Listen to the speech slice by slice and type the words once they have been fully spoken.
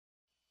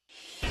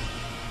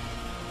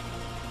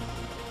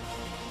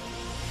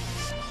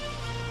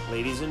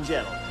Ladies and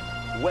gentlemen,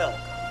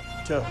 welcome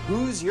to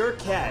Who's Your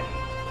Caddy,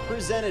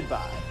 presented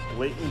by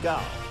Blatant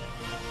Golf.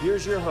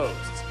 Here's your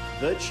hosts,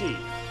 the Chief,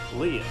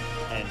 Liam,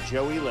 and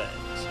Joey Lenz.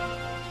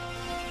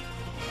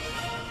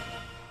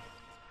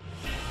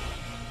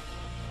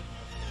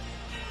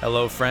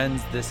 Hello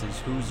friends, this is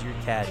Who's Your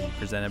Caddy,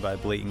 presented by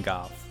Blatant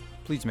Golf.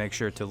 Please make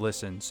sure to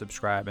listen,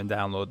 subscribe, and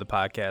download the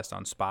podcast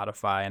on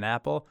Spotify and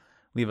Apple.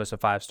 Leave us a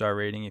 5-star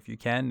rating if you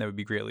can, that would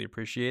be greatly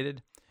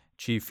appreciated.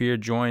 Chief here,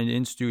 joined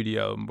in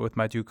studio with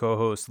my two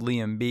co-hosts,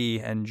 Liam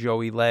B. and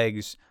Joey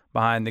Legs.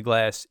 Behind the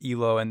glass,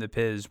 Elo and the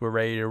Piz. We're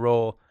ready to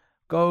roll.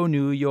 Go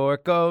New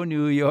York, go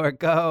New York,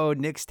 go.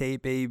 Knicks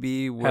tape,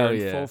 baby. We're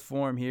in full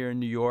form here in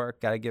New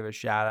York. Got to give a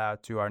shout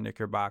out to our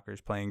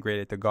Knickerbockers playing great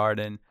at the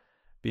Garden.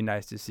 Be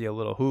nice to see a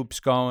little hoops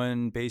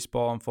going,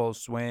 baseball in full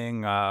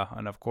swing,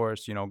 and of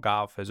course,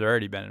 golf has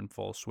already been in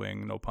full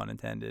swing, no pun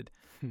intended.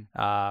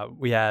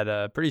 We had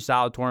a pretty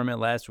solid tournament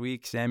last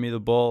week. Sammy the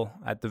Bull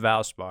at the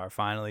Valspar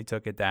finally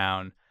took it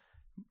down.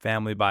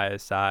 Family by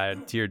his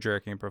side,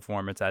 tear-jerking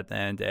performance at the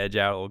end to edge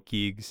out old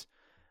Keegs.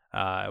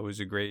 It was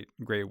a great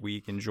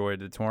week. Enjoyed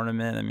the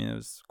tournament. I mean, it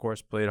was, of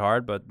course, played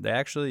hard, but they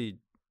actually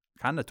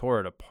kind of tore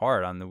it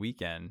apart on the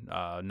weekend.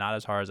 Not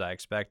as hard as I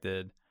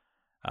expected.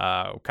 We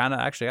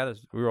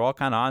were all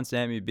kind of on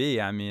Sammy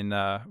B. I mean,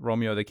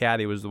 Romeo the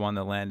Caddy was the one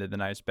that landed the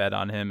nice bet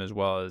on him, as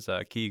well as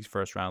Keegs,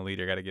 first round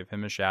leader. Got to give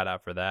him a shout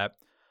out for that.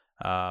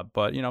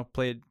 But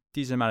played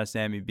decent amount of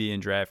Sammy B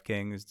in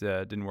DraftKings.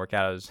 Didn't work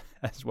out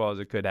as well as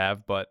it could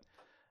have, but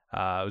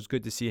it was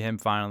good to see him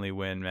finally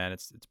win, man.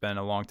 It's been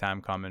a long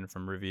time coming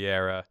from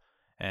Riviera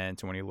and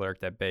to when he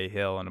lurked at Bay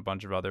Hill and a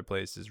bunch of other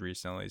places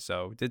recently.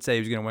 So did say he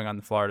was going to win on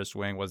the Florida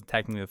swing. Wasn't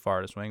technically the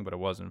Florida swing, but it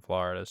was in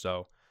Florida.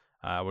 So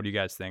what do you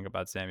guys think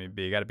about Sammy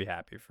B? You got to be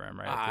happy for him,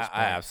 right?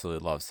 I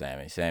absolutely love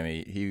Sammy.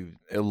 He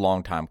a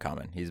long time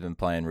coming. He's been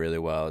playing really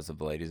well as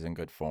of late. He's in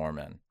good form,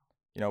 and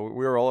we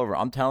were all over.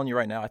 I'm telling you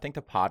right now, I think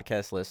the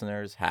podcast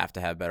listeners have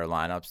to have better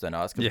lineups than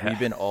us because we've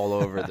been all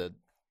over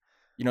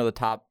the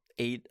top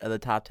 8 of the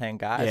top 10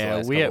 guys.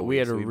 Yeah, we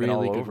had a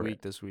really good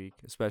week this week,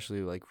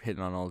 especially like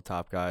hitting on all the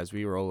top guys.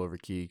 We were all over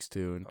Keegs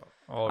too, and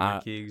all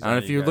over Keegs.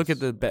 And if you look at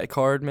the bet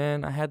card,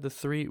 man, I had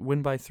the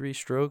win by 3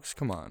 strokes.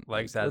 Come on,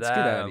 Legs had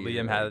that.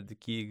 Liam had the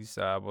Keegs.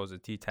 What was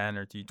it, T10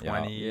 or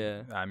T20?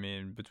 Yeah. I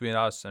mean, between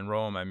us and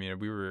Rome, I mean,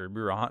 we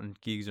were hunting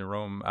Keegs and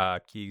Rome,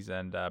 Keegs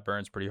and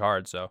Burns pretty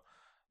hard. So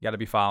you got to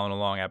be following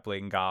along at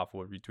Blatant Golf.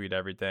 We'll retweet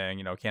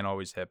everything. Can't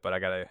always hit, but I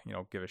gotta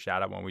give a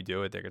shout out when we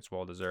do it. I think it's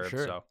well deserved.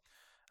 Sure. So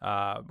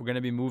we're gonna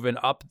be moving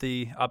up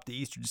the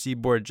Eastern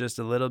Seaboard just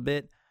a little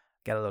bit.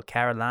 Got a little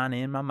Carolina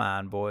in my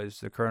mind, boys.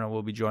 The Colonel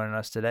will be joining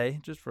us today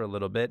just for a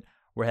little bit.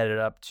 We're headed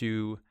up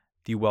to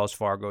the Wells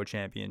Fargo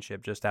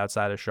Championship just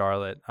outside of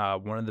Charlotte.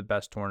 One of the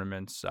best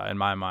tournaments, in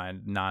my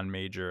mind,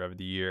 non-major of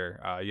the year.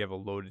 You have a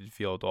loaded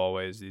field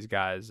always. These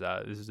guys,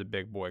 this is a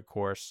big boy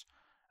course,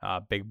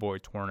 big boy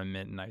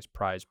tournament, nice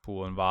prize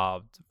pool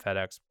involved.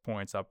 FedEx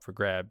points up for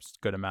grabs,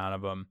 good amount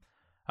of them.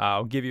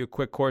 I'll give you a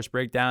quick course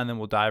breakdown, and then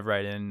we'll dive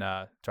right in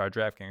to our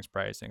DraftKings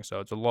pricing. So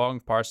it's a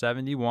long par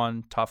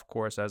 71, tough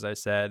course, as I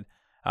said.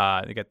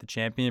 They got the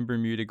Champion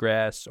Bermuda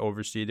grass,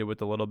 overseeded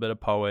with a little bit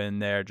of POA in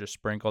there, just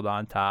sprinkled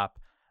on top.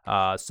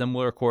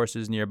 Similar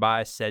courses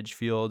nearby,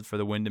 Sedgefield for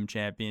the Wyndham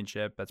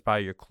Championship. That's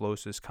probably your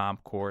closest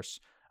comp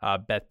course.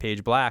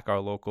 Bethpage Black,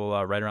 our local,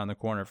 right around the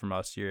corner from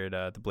us here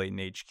at the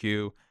Blatant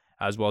HQ,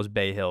 as well as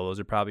Bay Hill. Those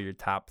are probably your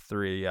top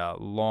 3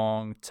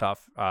 long,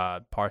 tough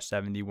par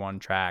 71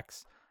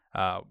 tracks.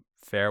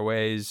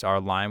 Fairways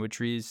are lined with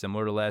trees,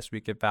 similar to last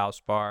week at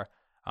Valspar,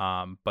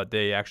 but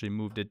they actually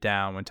moved it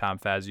down when Tom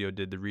Fazio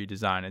did the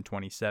redesign in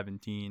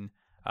 2017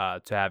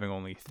 to having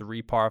only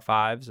 3 par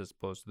 5s as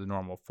opposed to the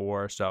normal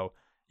 4. So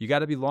you got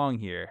to be long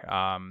here.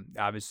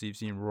 Obviously, you've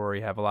seen Rory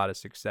have a lot of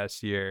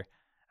success here.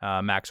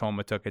 Max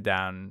Homa took it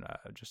down,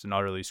 just an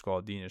utterly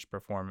Scaldinish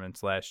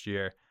performance last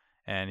year.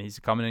 And he's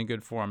coming in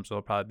good form, so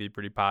he'll probably be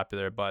pretty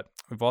popular. But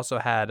we've also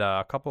had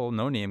a couple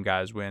no-name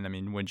guys win. I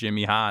mean, when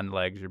Jimmy Hahn,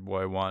 Legs, your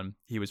boy, won,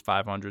 he was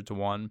 500 to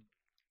 1.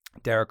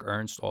 Derek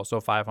Ernst, also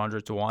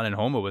 500 to 1. And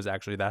Homa was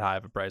actually that high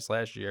of a price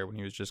last year when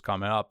he was just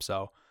coming up.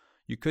 So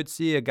you could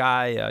see a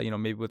guy,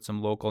 maybe with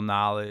some local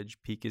knowledge,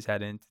 peek his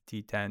head into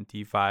T10,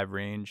 T5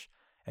 range,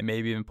 and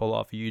maybe even pull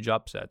off a huge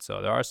upset.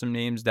 So there are some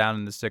names down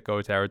in the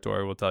sicko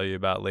territory we'll tell you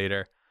about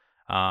later.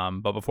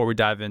 But before we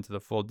dive into the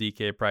full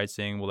DK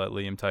pricing, we'll let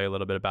Liam tell you a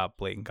little bit about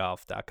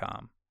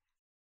BlatantGolf.com.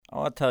 I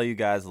want to tell you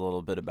guys a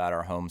little bit about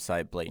our home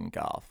site, Blatant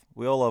Golf.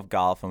 We all love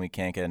golf, and we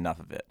can't get enough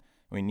of it.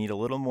 We need a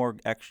little more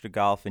extra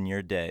golf in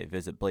your day.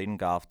 Visit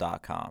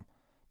BlatantGolf.com.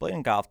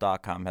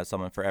 BlatantGolf.com has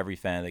something for every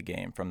fan of the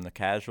game, from the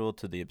casual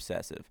to the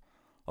obsessive.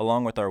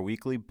 Along with our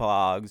weekly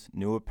blogs,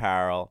 new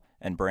apparel,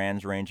 and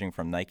brands ranging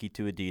from Nike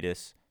to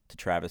Adidas to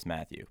Travis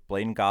Matthew,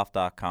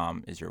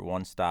 BlatantGolf.com is your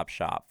one-stop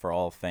shop for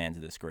all fans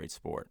of this great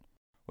sport.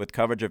 With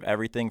coverage of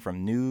everything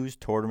from news,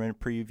 tournament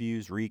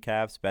previews,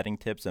 recaps, betting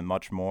tips, and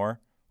much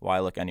more, why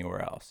look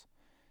anywhere else?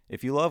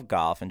 If you love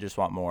golf and just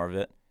want more of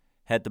it,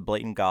 head to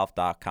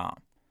BlatantGolf.com.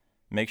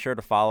 Make sure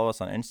to follow us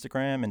on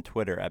Instagram and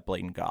Twitter at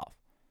Blatant Golf.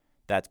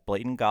 That's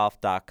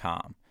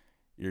BlatantGolf.com.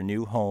 your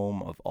new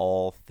home of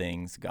all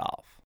things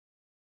golf.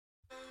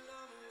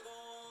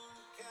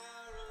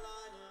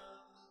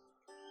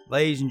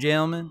 Ladies and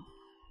gentlemen,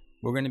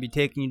 we're going to be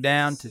taking you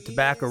down to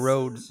Tobacco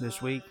Road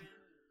this week.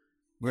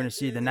 We're going to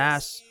see the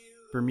nice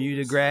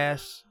Bermuda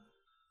grass,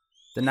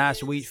 the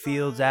nice wheat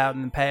fields out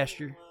in the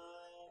pasture,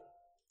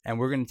 and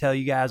we're going to tell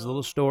you guys a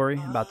little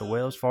story about the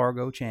Wells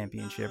Fargo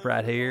Championship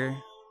right here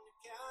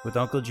with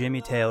Uncle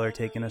Jimmy Taylor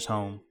taking us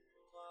home.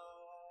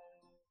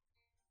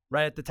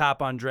 Right at the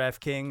top on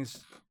DraftKings.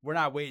 We're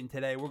not waiting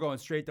today. We're going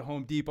straight to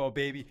Home Depot,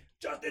 baby.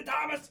 Justin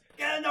Thomas,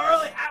 get in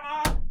early.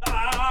 Hammer!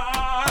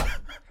 Ah!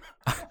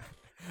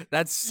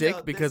 That's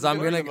sick because I'm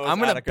gonna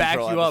back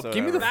you up.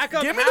 Give me the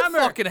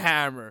fucking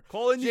hammer.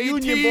 Calling JT,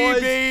 Union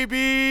boys,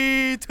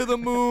 baby, to the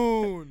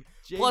moon.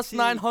 JT. Plus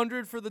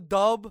 900 for the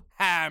dub.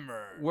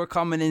 Hammer. We're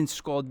coming in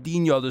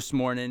Scaldino this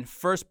morning.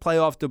 First play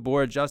off the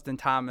board, Justin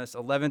Thomas,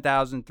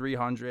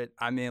 11,300.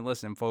 I mean,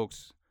 listen,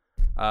 folks.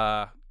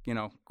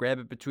 Grab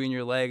it between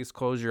your legs,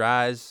 close your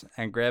eyes,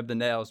 and grab the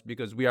nails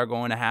because we are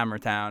going to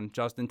Hammertown.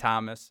 Justin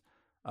Thomas,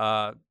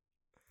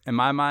 in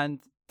my mind,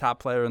 top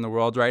player in the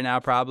world right now,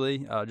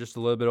 probably. Just a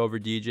little bit over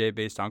DJ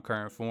based on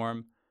current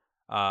form.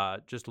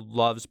 Just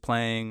loves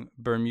playing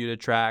Bermuda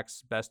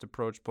tracks. Best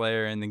approach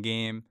player in the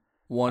game.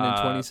 Won in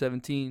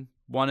 2017.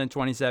 Won in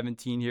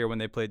 2017 here when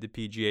they played the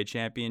PGA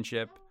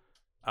Championship.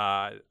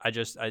 I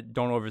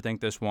don't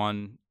overthink this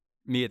one.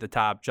 Me at the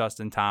top,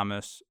 Justin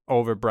Thomas,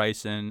 over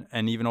Bryson,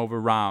 and even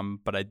over Rahm,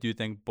 but I do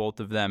think both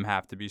of them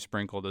have to be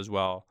sprinkled as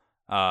well.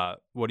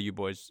 What do you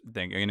boys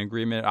think? Are you in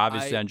agreement?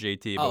 Obviously on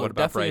JT, but what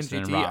about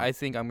Bryson and Rahm? I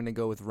think I'm going to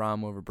go with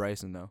Rahm over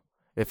Bryson, though.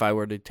 If I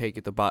were to take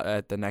it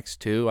at the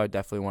next two, I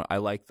definitely want.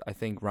 I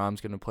think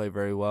Rahm's going to play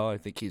very well. I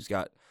think he's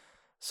got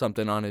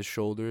something on his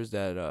shoulders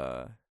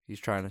that he's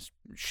trying to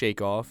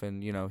shake off,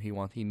 and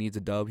he needs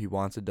a dub. He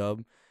wants a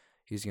dub.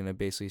 He's going to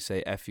basically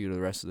say F you to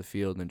the rest of the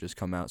field and just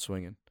come out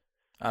swinging.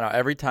 I don't know.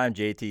 Every time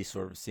JT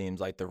sort of seems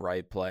like the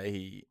right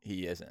play,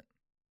 he isn't.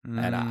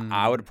 And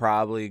I would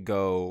probably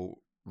go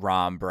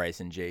Rahm,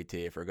 Bryson,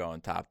 JT if we're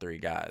going top three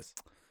guys.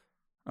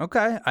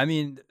 Okay. I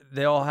mean,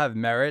 they all have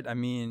merit. I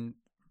mean,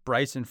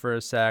 Bryson for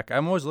a sec.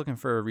 I'm always looking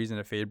for a reason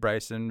to fade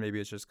Bryson.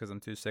 Maybe it's just because I'm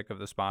too sick of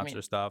the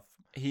sponsor stuff.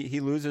 He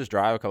loses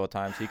drive a couple of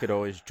times. He could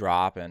always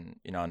drop and,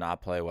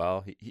 not play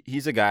well.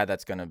 He's a guy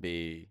that's going to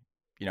be,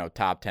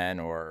 top 10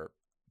 or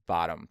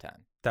bottom 10.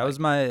 That was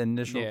my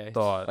initial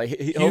thought. Like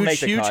he'll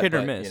make the huge cut, hit or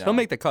but, miss. He'll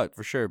make the cut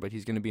for sure, but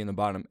he's going to be in the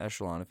bottom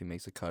echelon if he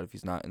makes the cut. If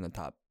he's not in the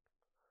top,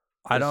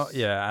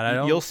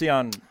 You'll see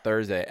on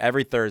Thursday.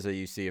 Every Thursday,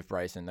 you see if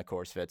Bryson the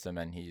course fits him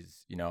and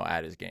he's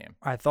at his game.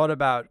 I thought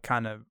about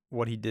kind of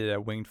what he did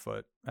at Winged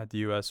Foot at the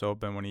U.S.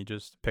 Open when he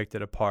just picked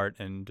it apart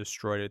and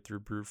destroyed it through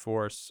brute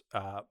force.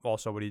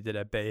 Also, what he did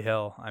at Bay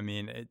Hill. I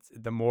mean,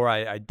 the more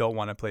I don't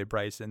want to play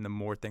Bryson, the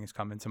more things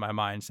come into my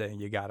mind saying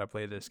you got to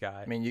play this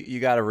guy. I mean, you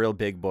got a real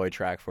big boy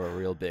track for a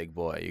real big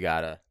boy. You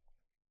gotta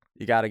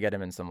get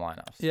him in some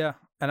lineups. Yeah,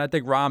 and I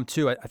think Rahm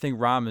too. I think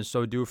Rahm is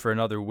so due for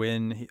another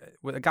win.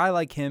 With a guy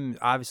like him,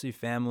 obviously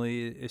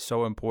family is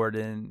so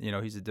important.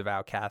 He's a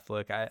devout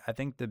Catholic. I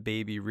think the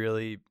baby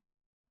really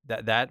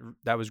that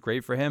was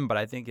great for him, but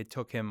I think it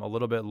took him a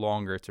little bit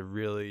longer to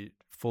really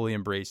fully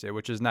embrace it,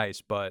 which is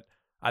nice. But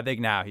I think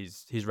now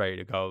he's ready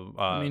to go.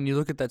 I mean, you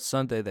look at that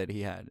Sunday that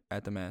he had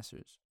at the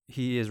Masters.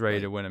 He is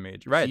ready to win a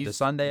major. Right, the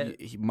Sunday.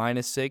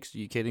 -6, are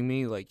you kidding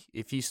me? Like,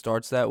 if he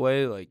starts that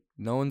way, like,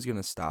 no one's going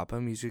to stop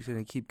him. He's just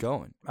going to keep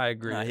going. I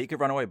agree. He could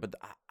run away, but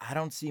I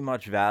don't see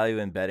much value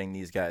in betting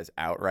these guys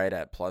outright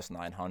at plus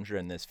 900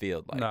 in this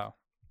field. No.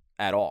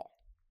 At all.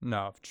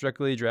 No,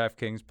 strictly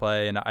DraftKings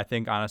play. And I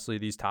think, honestly,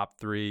 these top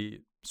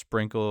three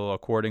sprinkle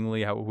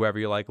accordingly. Whoever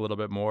you like a little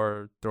bit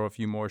more, throw a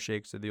few more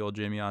shakes of the old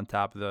Jimmy on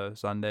top of the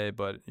Sunday,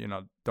 but,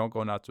 don't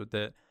go nuts with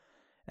it.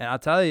 And I'll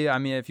tell you, I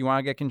mean, if you want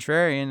to get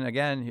contrarian,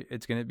 again,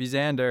 it's going to be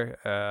Xander,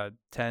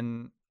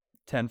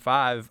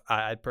 10-5.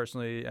 I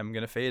personally am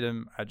going to fade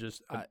him.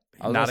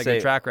 Not a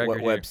good track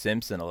record. Webb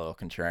Simpson, a little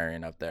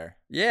contrarian up there.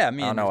 Yeah, I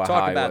mean, I don't know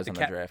talk how about he was on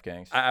the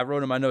DraftKings. I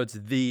wrote in my notes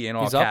in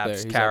all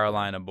caps,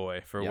 Carolina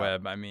boy for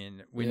Webb. I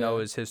mean, we know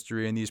his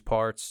history in these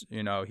parts.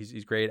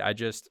 He's great.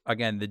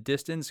 Again, the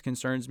distance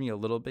concerns me a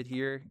little bit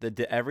here.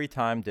 Every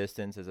time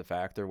distance is a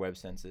factor, Webb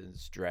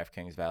Simpson's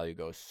DraftKings value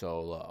goes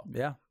so low.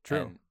 Yeah, true.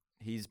 And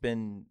he's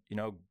been,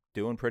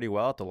 doing pretty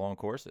well at the long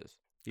courses.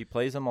 He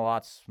plays them a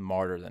lot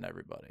smarter than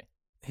everybody.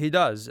 He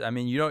does. I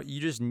mean, you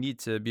just need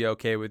to be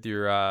okay with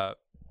your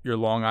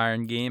long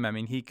iron game. I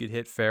mean, he could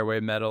hit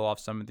fairway metal off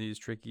some of these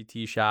tricky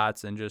tee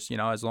shots, and just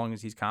as long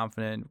as he's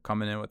confident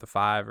coming in with a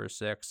 5 or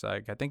 6,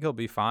 I think he'll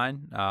be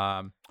fine.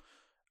 Kind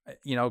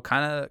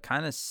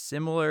of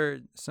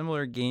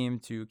similar game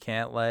to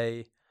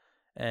Cantlay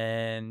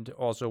and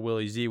also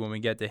Willie Z when we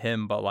get to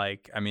him. But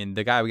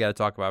the guy we got to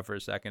talk about for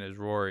a second is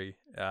Rory.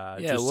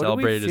 Just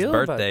celebrated his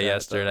birthday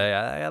yesterday.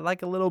 I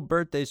like a little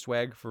birthday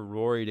swag for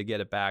Rory to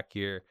get it back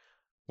here.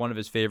 One of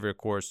his favorite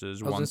courses,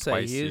 twice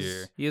a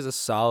year. He has a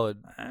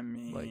solid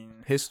history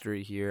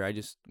history here.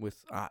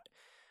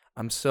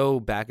 I'm so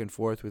back and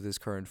forth with his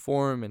current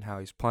form and how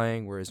he's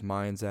playing, where his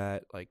mind's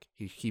at. Like,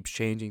 he keeps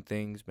changing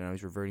things, but now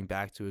he's reverting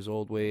back to his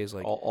old ways.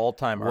 Like,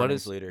 all-time what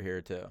earnings is- leader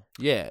here too.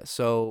 yeah.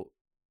 So,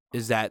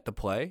 is that the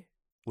play?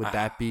 Would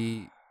that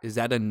be? Is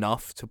that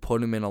enough to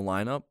put him in a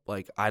lineup?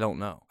 Like, I don't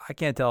know. I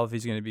can't tell if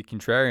he's going to be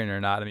contrarian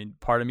or not. I mean,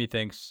 part of me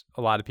thinks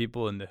a lot of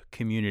people in the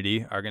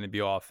community are going to be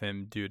off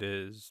him due to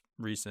his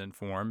recent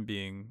form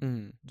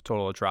being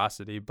total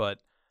atrocity. But,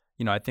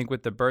 you know, I think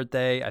with the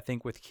birthday, I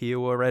think with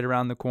Kiowa right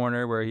around the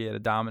corner where he had a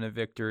dominant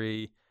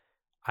victory,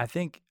 I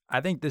think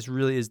this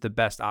really is the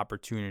best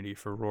opportunity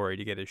for Rory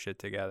to get his shit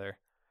together.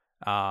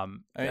 I mean,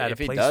 if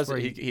he does,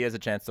 he has a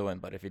chance to win.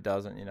 But if he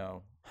doesn't, you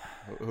know,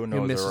 who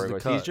knows misses where Rory the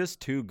goes. cut. He's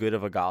just too good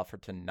of a golfer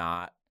to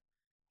not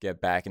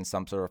get back in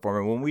some sort of form.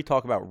 And when we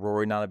talk about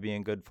Rory not being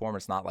in good form,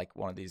 it's not like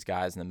one of these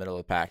guys in the middle of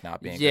the pack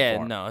not being in good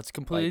form. No, it's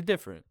completely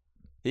different.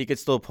 He could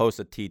still post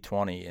a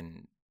T20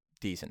 in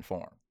decent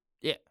form.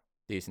 Yeah.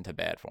 Decent to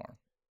bad form.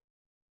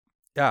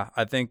 Yeah,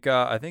 I think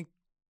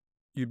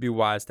you'd be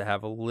wise to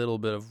have a little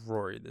bit of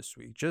Rory this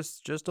week,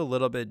 just a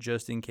little bit,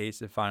 just in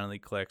case it finally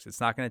clicks. It's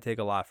not going to take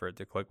a lot for it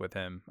to click with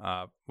him.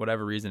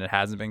 Whatever reason it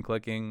hasn't been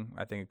clicking,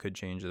 I think it could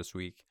change this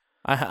week.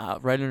 Right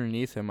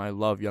underneath him, I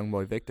love young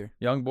boy Victor.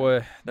 Young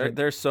boy,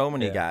 There's so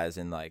many Yeah. guys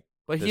in like.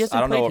 But he this- hasn't I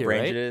don't played know what here,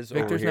 range right? it is.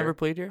 Victor's over here. never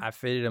played here. I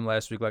faded him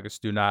last week like a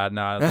stunad.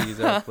 No, I don't think he's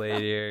ever played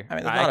here. I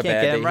mean, I that's not a can't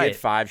bad get day. him He right. had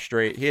 5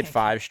 straight. He had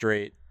 5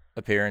 straight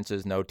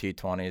appearances, no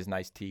T20s,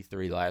 nice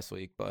T3 last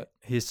week. But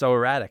He's so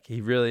erratic.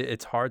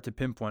 It's hard to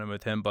pinpoint him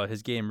with him, but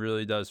his game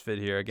really does fit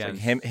here it's again.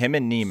 like him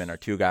and Neiman are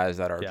 2 guys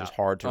that are Yeah. just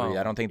hard to read.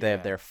 I don't think they have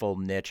yeah. their full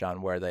niche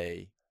on where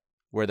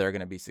they're going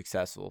to be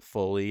successful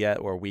fully yet,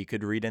 or we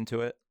could read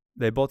into it.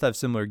 They both have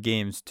similar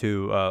games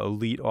too.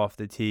 Elite off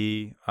the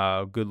tee,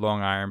 good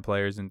long iron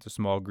players into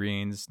small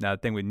greens. Now the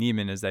thing with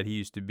Neiman is that he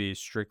used to be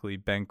strictly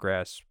bent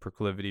grass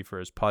proclivity for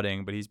his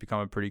putting, but he's become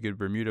a pretty good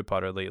Bermuda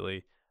putter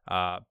lately.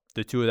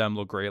 The two of them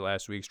looked great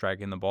last week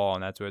striking the ball,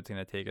 and that's what it's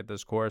going to take at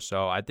this course.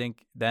 So I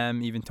think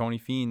them, even Tony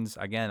Fiends,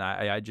 again,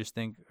 I just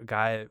think a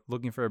guy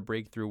looking for a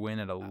breakthrough win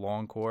at a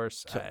long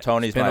course.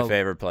 Tony's been my a-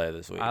 favorite player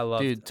this week. I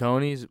love Dude,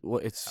 Tony's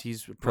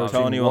he's approaching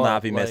Tony will one-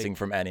 not be like- missing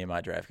from any of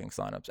my DraftKings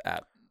lineups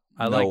at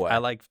I no like way. I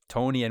like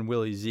Tony and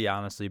Willie Z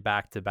honestly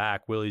back to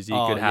back. Willie Z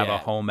Oh, could have yeah. a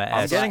home I'm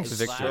at getting This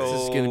victory.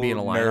 is gonna be in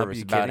a lineup. Are nervous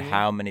you about kidding me?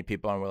 how many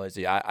people on Willie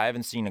Z. I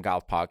haven't seen a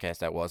golf podcast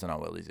that wasn't on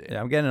Willie Z. Yeah,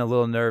 I'm getting a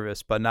little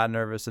nervous, but not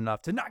nervous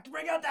enough to not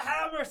bring out the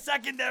hammer,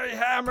 secondary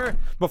hammer,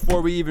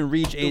 before we even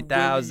reach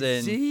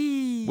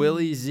 8,000.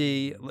 Willie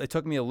Z. It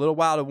took me a little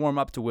while to warm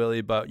up to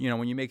Willie, but you know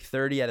when you make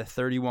 30 out of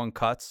 31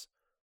 cuts,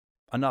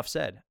 enough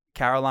said.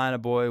 Carolina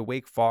boy,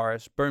 Wake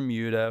Forest,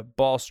 Bermuda,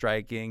 ball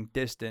striking,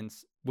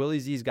 distance. Willie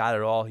Z's got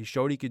it all. He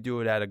showed he could do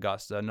it at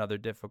Augusta, another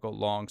difficult,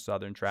 long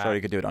southern track. So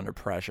he could do it under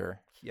pressure.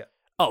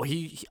 Oh,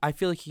 I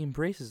feel like he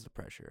embraces the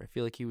pressure. I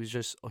feel like he was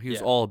Yeah.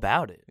 all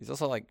about it. He's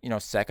also like,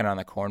 second on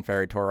the Corn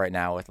Ferry Tour right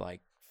now with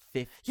like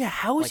 50, Yeah,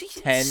 how is like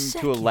he 10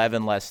 second? to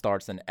 11 less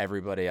starts than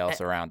everybody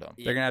else around him.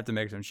 They're going to have to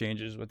make some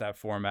changes with that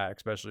format,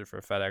 especially for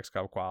FedEx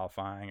Cup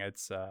qualifying.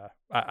 It's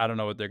I don't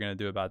know what they're going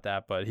to do about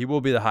that, but he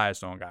will be the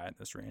highest owned guy in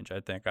this range, I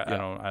think.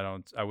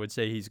 I would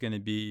say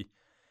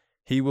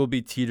he will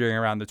be teetering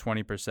around the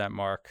 20%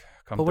 mark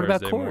come But what about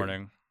Thursday Corey?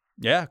 morning.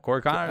 Yeah,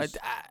 Corey Connors.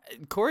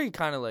 Corey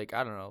kind of like,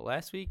 I don't know,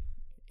 last week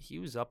he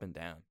was up and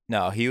down.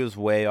 No, he was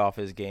way off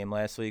his game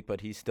last week,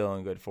 but he's still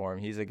in good form.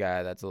 He's a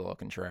guy that's a little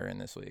contrarian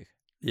this week.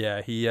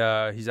 Yeah, he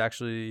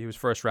was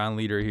first round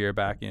leader here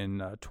back in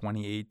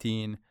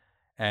 2018,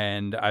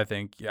 and I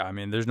think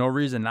there's no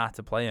reason not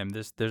to play him.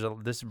 This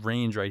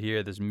range right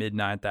here, this mid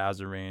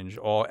 9,000 range,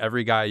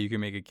 every guy you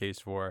can make a case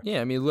for.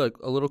 Yeah, I mean, look,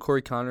 a little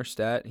Corey Connor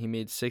stat. He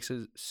made six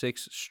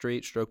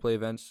straight stroke play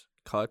events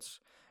cuts,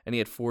 and he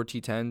had 4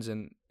 T10s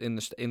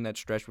in that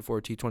stretch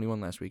before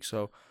T21 last week.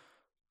 So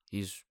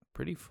he's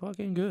pretty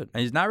fucking good.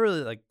 And he's not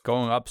really like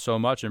going up so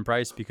much in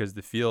price because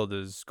the field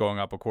is going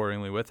up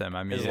accordingly with him.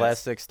 I mean, His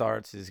last 6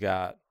 starts, he's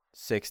got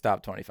 6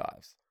 top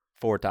 25s,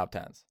 4 top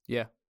 10s.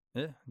 Yeah.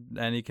 yeah,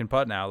 and he can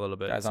putt now a little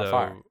bit. Guy's so on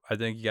fire. I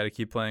think you got to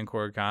keep playing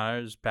Corey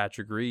Connors.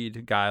 Patrick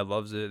Reed, guy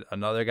loves it.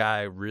 Another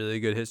guy, really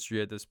good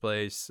history at this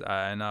place.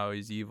 I know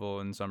he's evil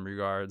in some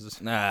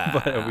regards. Nah,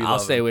 But we I'll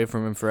love stay him. away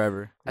from him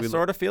forever. I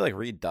sort of feel like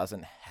Reed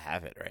doesn't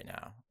have it right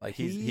now. Like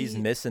he's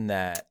missing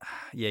that.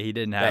 Yeah, he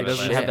didn't That have He it.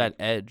 doesn't last have week.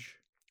 that edge.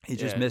 He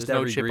just Yeah, missed there's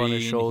no every chip green. on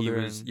his shoulder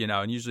He was, and-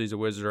 and usually he's a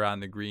wizard around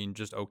the green,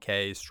 just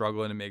okay,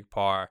 struggling to make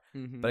par.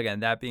 Mm-hmm. But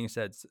again, that being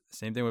said,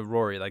 same thing with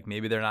Rory. Like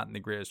maybe they're not in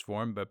the greatest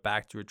form, but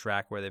back to a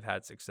track where they've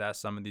had success.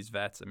 Some of these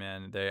vets,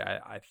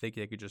 I think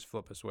they could just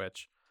flip a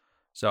switch.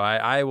 So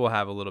I will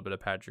have a little bit of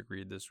Patrick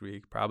Reed this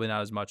week. Probably not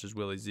as much as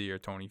Willie Z or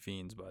Tony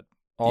Fiends, but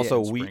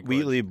Also, sprinklers.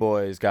 Wheatley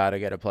boy's got to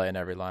get a play in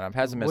every lineup.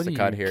 Hasn't missed a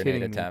cut here in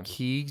 8 attempts.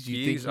 Keegs,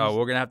 you think Keegs. Oh,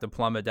 we're gonna have to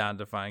plummet down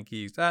to find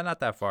Keegs. Not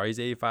that far. He's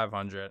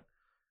 8,500.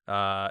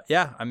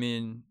 Yeah,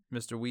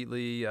 Mr.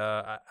 Wheatley.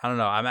 I don't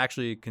know. I'm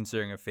actually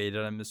considering a fade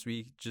on him this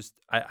week. Just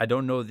I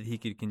don't know that he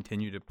could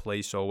continue to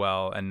play so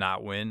well and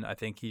not win. I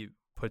think he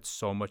put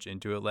so much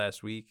into it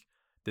last week.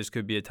 This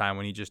could be a time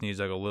when he just needs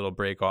like a little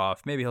break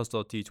off. Maybe he'll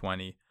still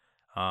T20.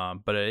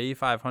 But at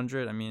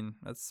 8,500, I mean,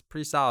 that's a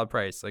pretty solid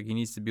price. Like, he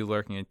needs to be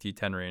lurking in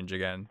T10 range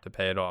again to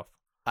pay it off.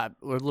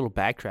 We're a little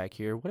backtrack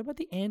here. What about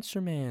the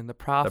Answer Man, the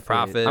Prophet? The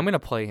Prophet. I'm gonna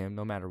play him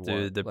no matter what.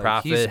 Dude, the Like,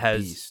 Prophet he's a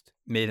has beast.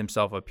 made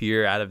himself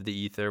appear out of the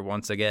ether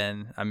once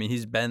again. I mean,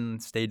 he's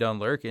stayed on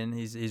lurking.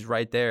 He's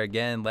right there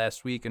again.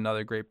 Last week,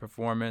 another great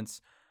performance.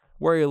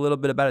 Worry a little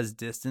bit about his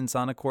distance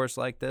on a course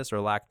like this, or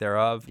lack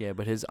thereof. Yeah,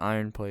 but his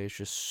iron play is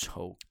just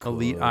so good.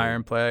 Elite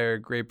iron player,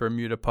 great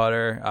Bermuda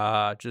putter.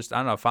 Just, I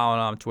don't know, following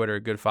on Twitter,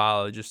 good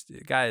follow. Just, the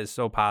guy is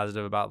so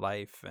positive about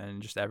life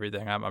and just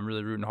everything. I'm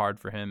really rooting hard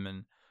for him,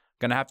 and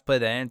gonna have to play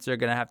the Answer.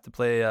 Gonna have to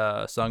play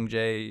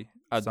Sungjae.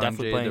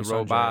 Definitely Sungjae, playing the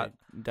robot.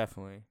 Sungjae.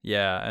 Definitely.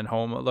 Yeah, and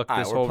home. Look, All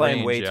right, this we're whole playing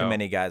range, way yo. too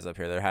many guys up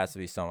here. There has to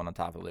be someone on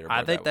top of the leaderboard.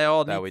 I think they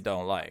all that need- we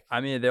don't like.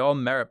 I mean, they all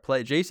merit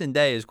play. Jason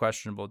Day is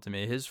questionable to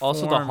me. His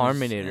Also, the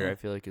form is- Harmonator, I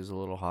feel like, is a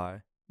little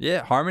high.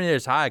 Yeah,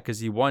 Harmonator's high because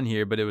he won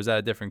here, but it was at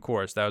a different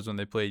course. That was when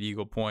they played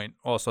Eagle Point.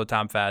 Also,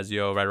 Tom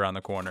Fazio right around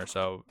the corner.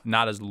 So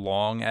not as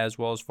long as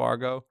Wells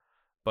Fargo,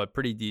 but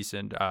pretty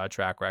decent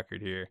track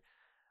record here.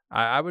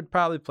 I would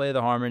probably play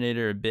the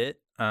Harmonator a bit.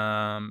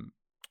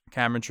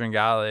 Cameron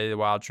Tringale, the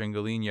Wild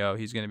Tringalino,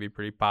 he's going to be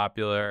pretty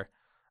popular.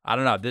 I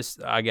don't know.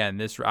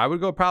 I would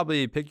go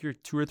probably pick your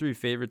 2 or 3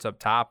 favorites up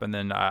top, and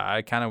then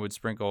I kind of would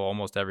sprinkle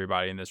almost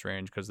everybody in this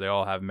range because they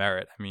all have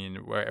merit. I mean,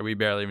 we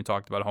barely even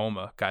talked about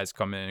Homa. Guys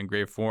coming in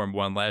great form,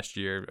 won last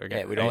year.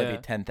 Yeah, we'd only be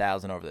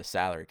 10,000 over the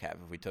salary cap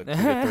if we took 2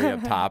 or 3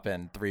 up top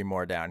and 3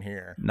 more down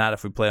here. Not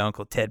if we play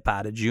Uncle Ted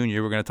Potter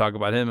Jr. We're going to talk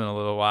about him in a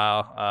little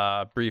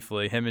while.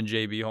 Briefly, him and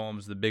JB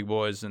Holmes, the big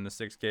boys in the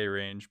 6K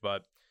range.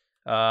 But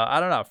I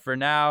don't know. For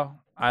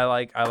now, I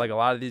like a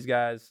lot of these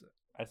guys.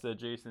 I said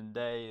Jason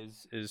Day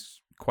is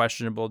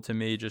questionable to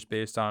me just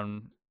based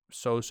on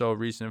so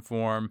recent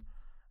form.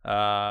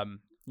 I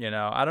don't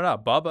know.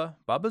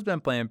 Bubba's been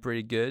playing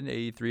pretty good,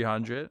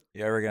 8,300.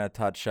 You ever gonna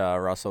touch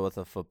Russell with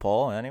a foot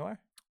pole anywhere?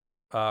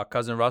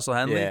 Cousin Russell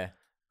Henley.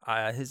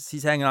 Yeah.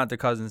 He's hanging on to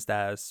cousin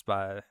status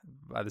by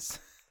this.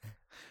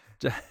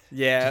 just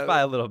Yeah. by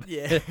a little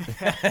bit.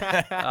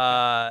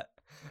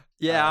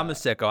 Yeah. I'm a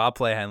sicko. I'll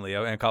play Henley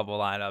in a couple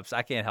of lineups.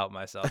 I can't help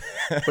myself.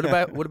 What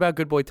about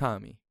good boy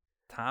Tommy?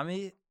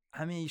 Tommy,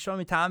 I mean, you showed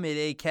me Tommy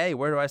at 8K.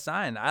 Where do I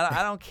sign?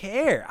 I don't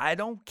care. I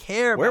don't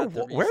care. About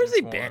the Where has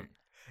he recent been? form.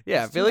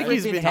 Yeah, I feel like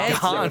he's been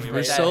handsome gone with for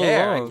that so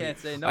hair. long. I can't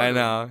say no. I to him.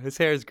 know. His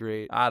hair is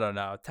great. I don't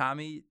know.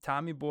 Tommy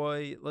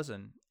boy,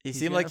 listen. He he's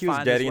seemed gonna like he was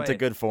find his getting into way.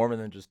 good form and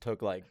then just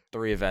took like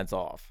 3 events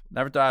off.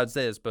 Never thought I would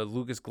say this, but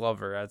Lucas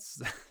Glover, that's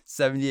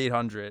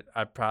 7,800.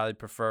 I'd probably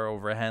prefer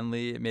over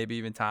Henley, maybe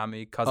even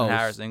Tommy. Cousin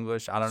Harris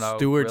English. I don't know.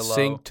 Stewart Grillo.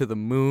 Sink to the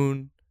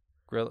moon.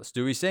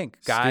 Stewie Sink.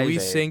 Guys, Stewie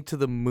Sink to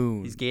the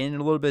moon. he's gaining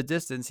a little bit of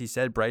distance. He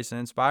said Bryson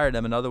inspired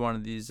him. Another one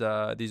of these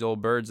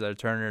old birds that are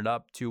turning it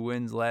up. 2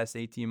 wins the last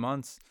 18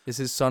 months. Is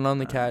his son on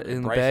the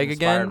Bryson bag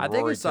again? inspired I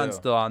think Rory, his son's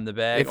too. still on the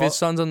bag. If his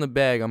son's on the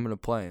bag, I'm gonna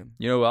play him.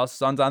 You know who else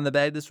son's on the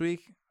bag this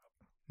week?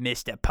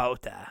 Mr.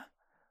 Pota.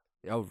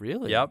 Oh,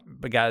 really? Yep,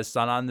 but got his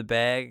son on the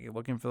bag,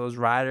 looking for those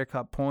Ryder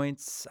Cup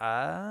points.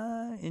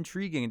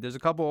 Intriguing. There's a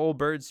couple old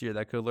birds here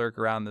that could lurk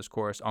around this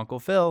course. Uncle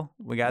Phil.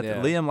 We got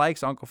Yeah. Liam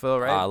likes Uncle Phil,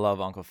 right? I love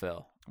Uncle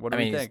Phil. What do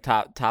I you mean, think?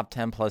 he's top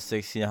 10 plus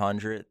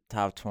 1,600,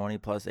 top 20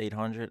 plus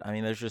 800. I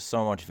mean, there's just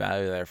so much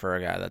value there for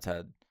a guy that's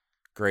had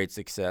great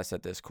success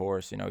at this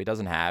course. You know, he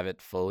doesn't have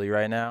it fully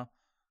right now,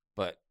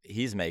 but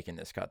he's making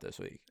this cut this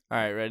week. All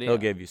right, ready? He'll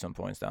give you some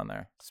points down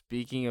there.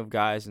 Speaking of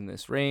guys in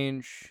this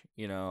range,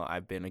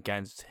 I've been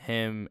against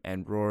him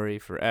and Rory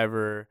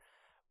forever,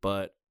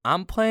 but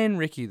I'm playing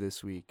Ricky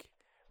this week.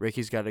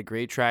 Ricky's got a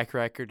great track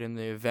record in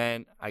the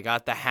event. I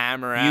got the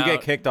hammer out. You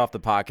get kicked off the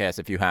podcast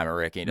if you hammer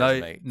Ricky and No,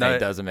 he no.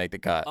 doesn't make the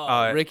cut.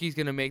 Rick's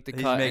going to make the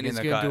He's cut, and making he's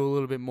the going cut. to do a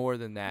little bit more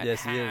than that.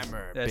 Yes, he is.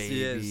 Hammer, Yes, baby.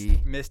 he is.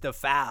 Mr.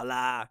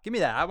 Fowler. Give me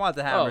that. I want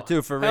the hammer, Oh,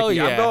 too, for Ricky. hell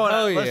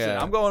yeah. Listen,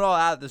 I'm going all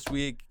out this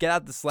week. Get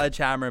out the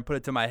sledgehammer and put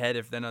it to my head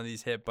if none of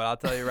these hit. But I'll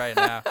tell you right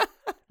now,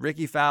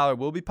 Ricky Fowler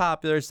will be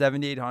popular,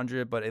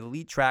 7,800, but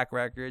elite track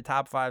record,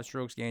 top 5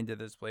 strokes gained to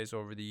this place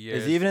over the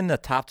years. Is he even in the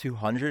top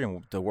 200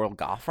 in the world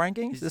golf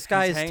rankings? This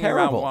guy he's is hanging around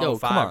terrible. one- Yo, come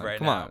 5 on, right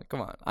come now. on,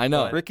 come on. I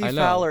know. Ricky I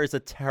know. Fowler is a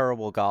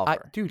terrible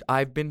golfer. Dude,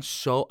 I've been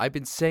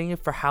saying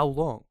it for how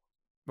long?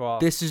 Well,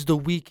 This is the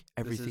week is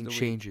everything the week.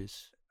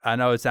 changes. I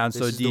know it sounds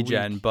This so is the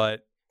degen, week.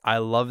 but I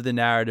love the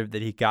narrative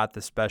that he got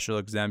the special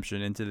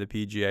exemption into the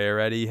PGA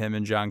already. Him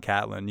and John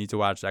Catlin need to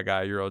watch that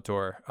guy Euro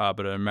Tour, but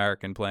an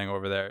American playing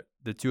over there.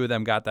 The two of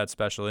them got that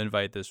special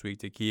invite this week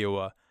to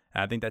Kiowa,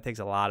 and I think that takes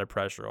a lot of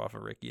pressure off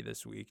of Ricky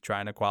this week,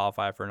 trying to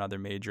qualify for another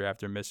major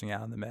after missing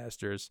out on the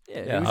Masters.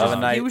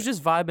 Yeah, he was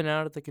just vibing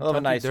out at the He'll have Kentucky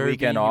a nice Derby.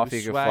 weekend He off. was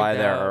He could fly swagged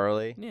there out.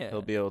 early. Yeah.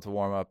 He'll be able to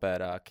warm up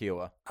at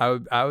Kiowa.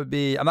 I would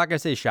be. I'm not gonna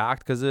say shocked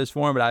because of his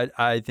form, but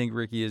I think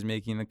Ricky is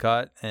making the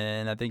cut,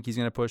 and I think he's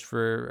gonna push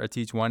for a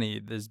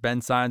T20. There's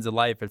been signs of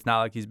life. It's not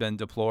like he's been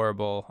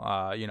deplorable.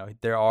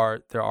 There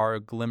are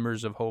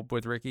glimmers of hope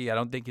with Ricky. I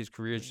don't think his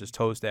career is just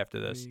toast after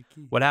this.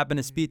 What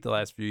happened to Spieth the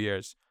last few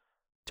years?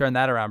 Turned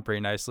that around pretty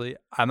nicely.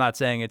 I'm not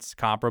saying it's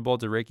comparable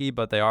to Ricky,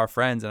 but they are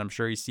friends, and I'm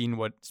sure he's seen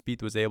what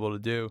Spieth was able to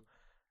do.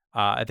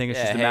 I think it's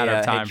just a matter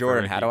of time. Hey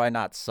Jordan, for how do I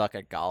not suck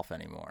at golf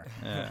anymore?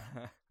 Yeah.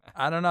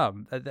 I don't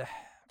know.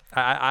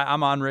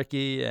 I'm on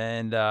Ricky,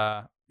 and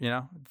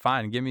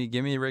fine. Give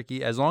me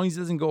Ricky as long as he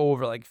doesn't go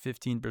over like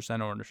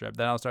 15% ownership.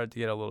 Then I'll start to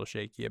get a little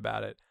shaky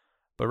about it.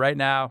 But right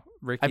now,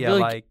 Ricky, I feel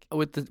like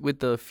with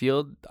the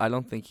field, I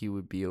don't think he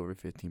would be over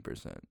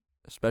 15%,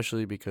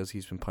 especially because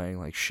he's been playing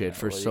like shit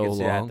for so you can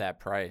see long. at that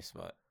price,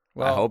 but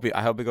well,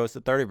 I hope he goes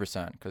to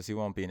 30% because he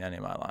won't be in any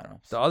of my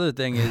lineups. the other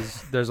thing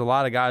is there's a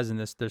lot of guys in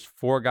this. There's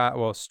 4 guys.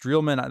 Well,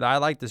 Streelman, I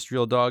like the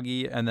Streel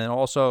doggy, and then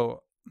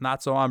also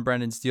not so on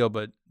Brendan Steele,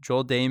 but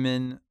Joel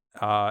Damon,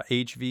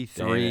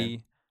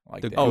 HV3.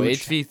 Like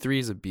HV3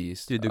 is a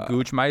beast. Dude, the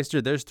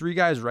Goochmeister, there's 3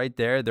 guys right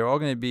there. They're all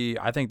going to be,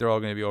 I think they're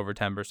all going to be over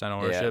 10%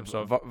 ownership. Yeah,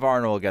 so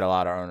Varner will get a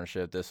lot of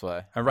ownership this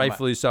way. And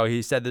rightfully so.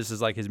 He said this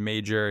is like his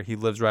major. He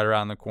lives right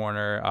around the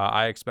corner.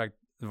 I expect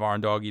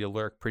Varn Doggy to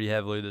lurk pretty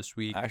heavily this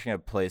week. I'm actually going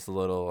to place a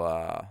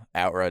little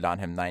outright on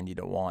him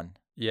 90-1.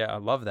 Yeah, I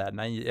love that.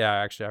 90. Yeah,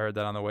 actually, I heard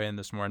that on the way in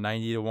this morning.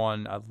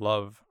 90-1. I'd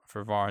love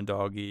for Varn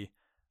Doggy.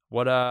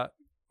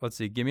 Let's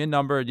see. Give me a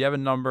number. Do you have a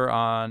number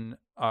on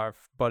our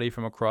buddy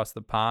from across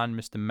the pond,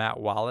 Mr. Matt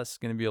Wallace?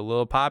 Going to be a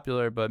little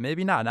popular, but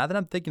maybe not. Now that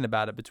I'm thinking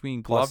about it,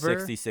 between Glover.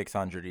 Plus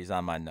 6,600. He's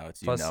on my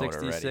notes. Plus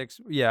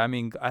 66. Yeah, I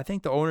mean, I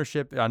think the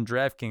ownership on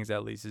DraftKings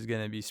at least is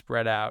going to be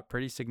spread out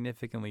pretty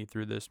significantly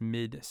through this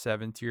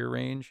mid-7 tier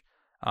range.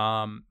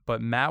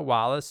 But Matt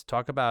Wallace,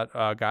 talk about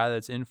a guy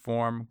that's in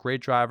form,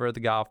 great driver of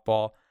the golf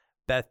ball.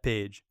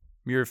 Bethpage,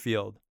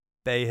 Muirfield,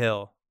 Bay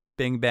Hill,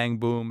 Bing Bang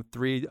Boom,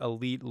 3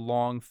 elite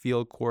long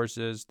field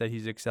courses that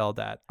he's excelled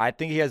at. I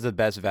think he has the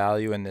best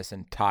value in this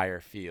entire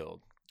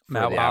field for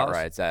Matt the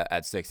Wallace? outrights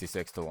at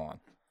 66-1.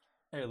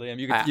 Hey, Liam,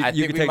 you I can think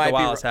we take might the be-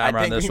 Wallace hammer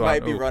I on think this we one.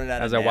 might be running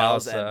out of as a nails,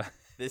 Wallace. and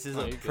This is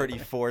a pretty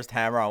forced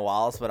hammer on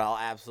Wallace, but I'll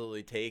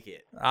absolutely take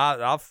it.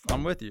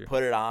 I'm with you.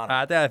 Put it on.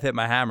 I think I've hit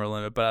my hammer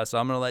limit, but so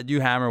I'm going to let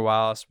you hammer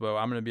Wallace, but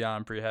I'm going to be on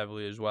him pretty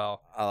heavily as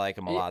well. I like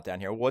him a lot down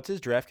here. What's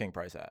his DraftKings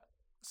price at?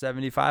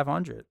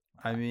 7,500.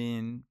 I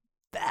mean,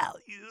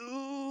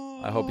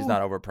 value. I hope he's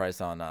not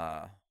overpriced on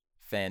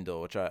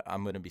FanDuel, which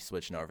I'm going to be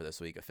switching over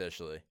this week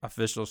officially.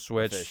 Official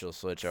switch. Official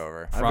switch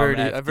over. I've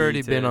FD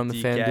already to been on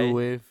the DK. FanDuel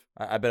wave.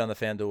 I've been on the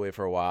FanDuel way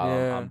for a while.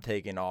 Yeah. I'm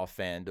taking off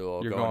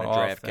FanDuel, You're going to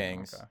off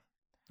DraftKings. then.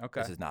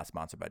 Okay. This is not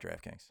sponsored by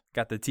DraftKings.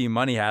 Got the team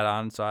money hat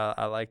on, so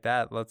I like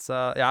that.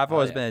 I've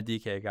always yeah. been a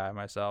DK guy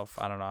myself.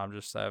 I don't know.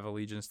 I have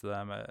allegiance to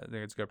them. I think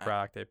it's a good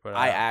product they put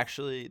out.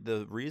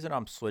 The reason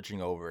I'm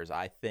switching over is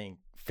I think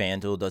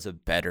FanDuel does a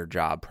better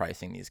job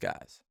pricing these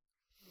guys,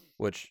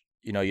 which,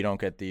 you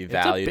don't get the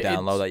value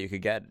down low that you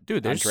could get.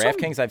 Dude, there's on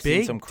DraftKings, I've seen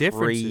big some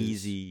differences.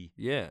 crazy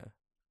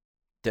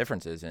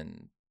differences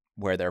in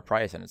where they're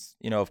priced. And it's,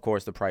 of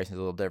course, the price is a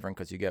little different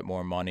because you get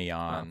more money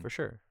on for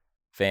sure.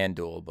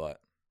 FanDuel, but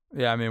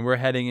Yeah, I mean, we're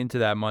heading into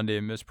that Monday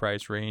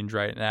misprice range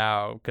right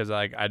now because,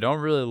 I don't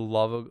really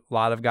love a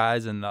lot of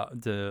guys in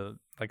the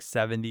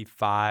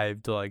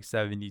 75 to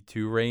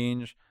 72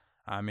 range.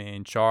 I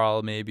mean,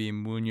 Charles maybe,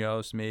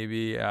 Munoz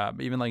maybe,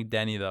 even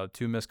Denny though.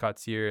 2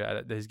 miscuts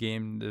here. His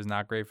game is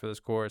not great for this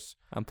course.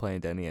 I'm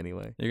playing Denny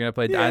anyway. You're gonna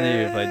play. I knew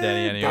you're gonna play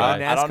Denny anyway.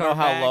 I don't know NASCAR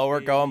how low we're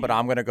back, going, but baby.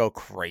 I'm going to go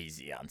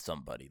crazy on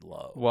somebody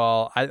low.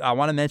 Well, I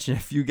want to mention a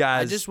few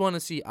guys. I just want to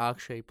see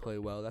Akshay play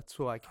well. That's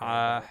who I care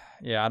about.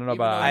 Yeah, I don't know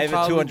Even about. though I have a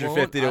probably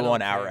 250 won't, I to 1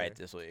 don't outright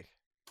care. this week.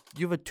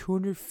 You have a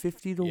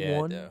 250 to Yeah,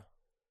 1? I do.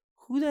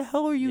 Who the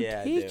hell are you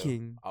Yeah, I do.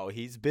 taking? Oh,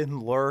 he's been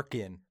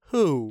lurking.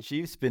 Who?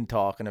 Chief's been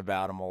talking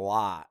about him a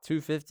lot.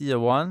 250 to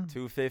 1.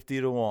 250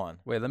 to 1.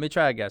 Wait, let me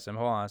try to guess him.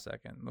 Hold on a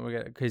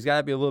second. He's got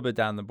to be a little bit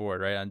down the board,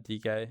 right, on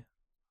DK.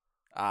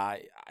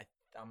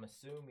 I'm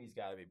assuming he's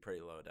got to be pretty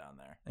low down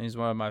there. And he's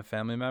one of my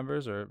family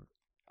members, or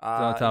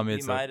don't tell me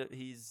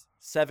He's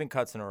 7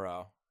 cuts in a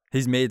row.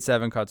 he's made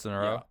 7 cuts in a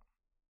row.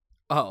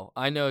 Yeah. Oh,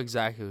 I know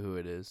exactly who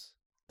it is.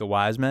 The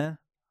wise man.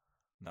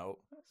 Nope.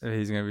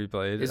 He's gonna be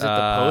played. Is it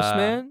the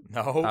postman?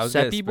 I No. was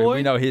Seppi gonna- boy?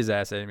 We know his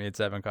ass ain't made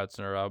 7 cuts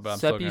in a row, but I'm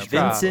still Seppi's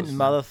gonna. Strauss. Vincent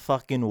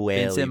motherfucking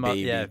Whaley, Vincent baby.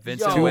 yeah,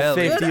 Vincent Yo,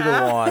 Whaley. 250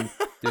 to 1.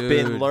 Dude.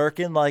 Been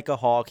lurking like a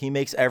hawk. He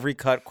makes every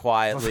cut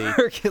quietly.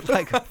 Lurking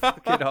like a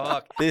fucking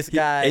hawk. This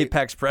guy,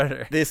 Apex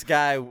predator. This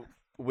guy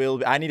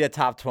will. I need a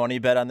top 20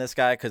 bet on this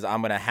guy because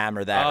I'm gonna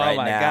hammer that Oh right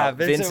my now. God,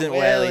 Vincent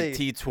Whaley.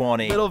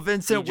 T20. Little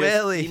Vincent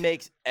Whaley. He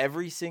makes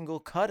every single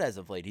cut as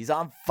of late. He's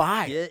on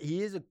fire. Yeah,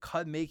 he is a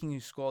cut-making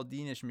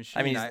Scaldinish machine.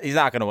 I mean, he's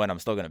not gonna win. I'm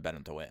still gonna bet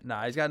him to win.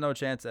 Nah, he's got no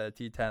chance at a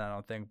T10, I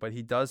don't think. But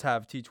he does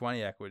have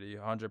T20 equity,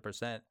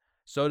 100%.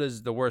 So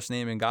does the worst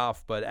name in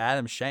golf, but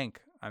Adam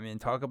Schenk. I mean,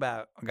 talk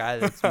about a guy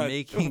that's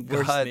making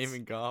Worst cuts name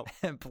in golf.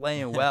 and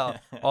playing well.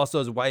 Also,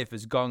 his wife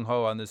is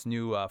gung-ho on this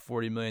new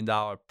 $40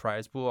 million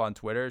prize pool on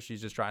Twitter.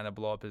 She's just trying to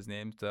blow up his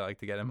name to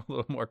get him a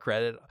little more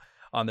credit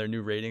on their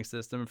new rating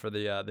system for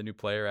the new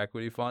player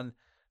equity fund.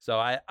 So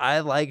I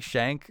like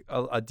Schenk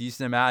a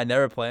decent amount. I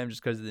never play him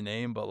just because of the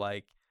name,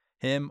 but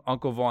him,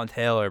 Uncle Vaughn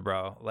Taylor,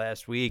 bro.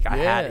 Last week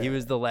he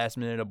was the last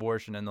minute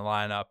abortion in the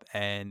lineup,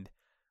 and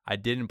I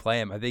didn't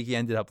play him. I think he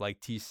ended up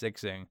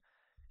T6ing.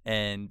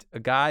 And a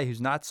guy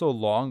who's not so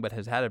long but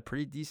has had a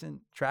pretty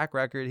decent track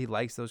record. He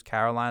likes those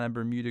Carolina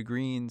Bermuda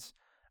greens.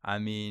 I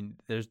mean,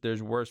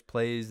 there's worse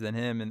plays than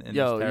him in this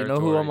Yo, territory. you know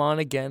who I'm on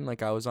again?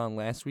 Like I was on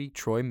last week?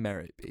 Troy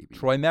Merritt, baby.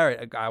 Troy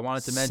Merritt. I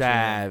wanted to mention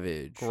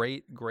Savage.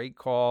 Great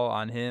call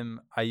on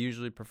him. I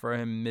usually prefer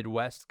him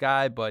Midwest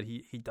guy, but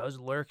he does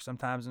lurk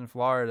sometimes in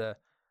Florida.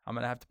 I'm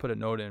gonna have to put a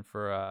note in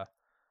for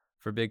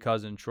big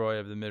cousin Troy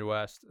of the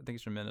Midwest. I think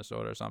he's from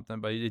Minnesota or something,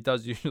 but he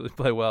does usually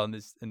play well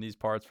in these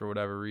parts for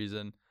whatever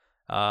reason.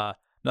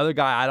 Another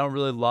guy I don't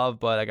really love,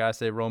 but I gotta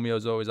say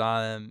Romeo's always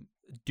on him.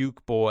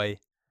 Duke boy,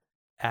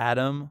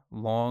 Adam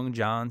Long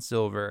John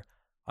Silver,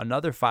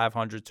 another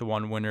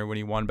 500-1 winner when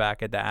he won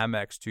back at the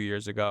Amex 2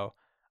 years ago.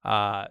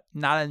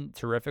 Not in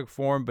terrific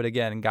form, but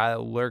again, a guy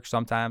that lurks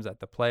sometimes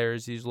at the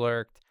Players. He's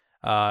lurked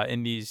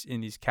in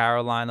these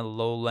Carolina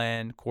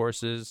lowland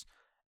courses.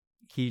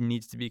 He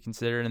needs to be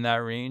considered in that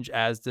range,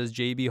 as does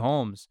JB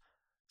Holmes,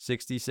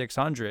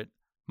 6,600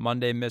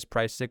 Monday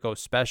mispriced sicko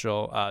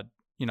special.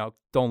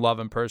 Don't love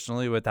him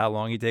personally with how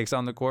long he takes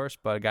on the course,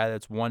 but a guy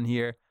that's won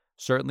here,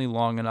 certainly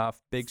long enough.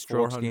 Big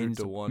strokes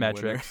gains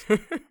metrics.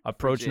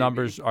 Approach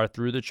numbers are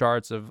through the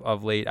charts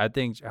of late. I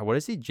think, what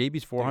is he?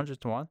 JB's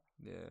 400-1?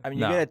 Yeah. I mean,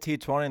 you get a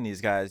T20 in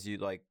these guys.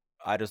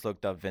 I just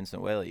looked up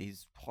Vincent Whaley.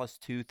 He's plus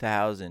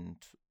 2,000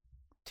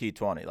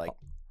 T20. Like,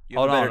 you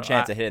have a better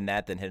chance of hitting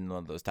that than hitting one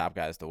of those top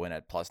guys to win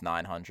at plus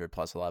 900,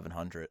 plus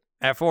 1,100.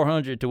 At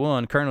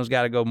 400-1, Colonel's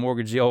got to go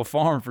mortgage the old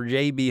farm for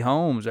JB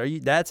Holmes.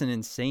 That's an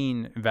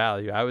insane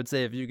value. I would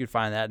say if you could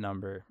find that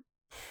number.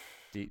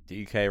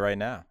 DK right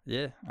now.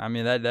 Yeah, I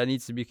mean that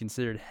needs to be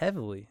considered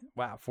heavily.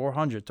 Wow,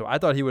 400-1. I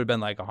thought he would have been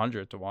like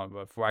 100-1,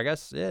 but I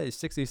guess he's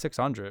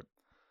 6,600.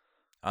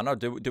 I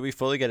don't know. Do we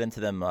fully get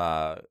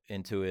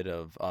into it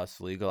of us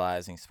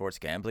legalizing sports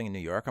gambling in New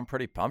York? I'm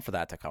pretty pumped for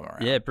that to come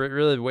around. Yeah,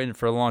 really waiting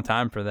for a long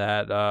time for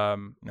that.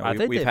 I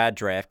think we've had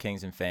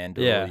DraftKings and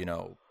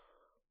FanDuel,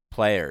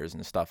 players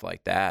and stuff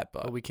like that,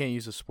 but we can't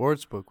use a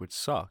sports book, which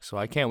sucks. So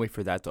I can't wait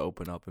for that to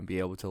open up and be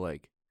able to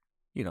look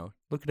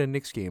at a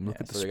Knicks game, look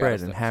at the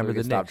spread, and hammer the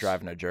Knicks. Stop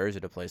driving to Jersey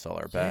to place all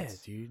our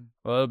bets. Yeah, dude.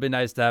 Well, it'll be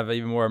nice to have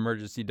even more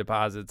emergency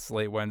deposits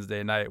late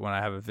Wednesday night when I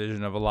have a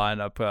vision of a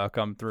lineup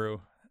come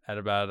through at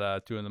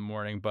about 2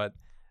 a.m. But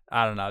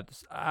I don't know.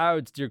 I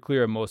would steer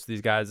clear of most of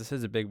these guys. This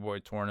is a big boy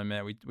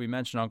tournament. We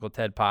mentioned Uncle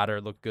Ted Potter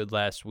looked good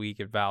last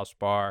week at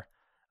Valspar.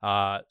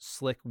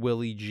 Slick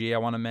Willie G, I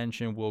want to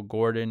mention. Will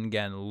Gordon,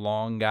 again,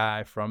 long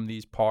guy from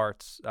these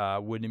parts.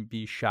 Wouldn't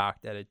be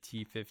shocked at a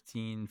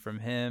T15 from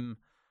him.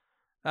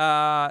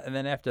 And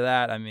then after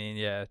that, I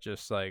mean,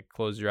 just like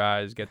close your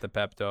eyes, get the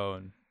Pepto,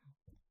 and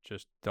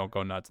just don't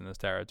go nuts in this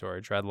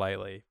territory. Tread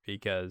lightly,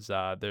 because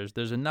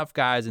there's enough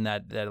guys in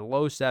that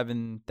low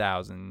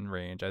 7,000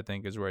 range, I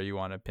think, is where you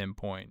want to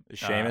pinpoint. Is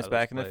Seamus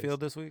back in the field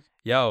this week?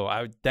 Yo,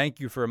 I thank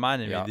you for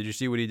reminding me. Did you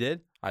see what he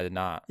did? I did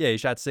not. Yeah, he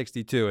shot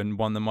 62 and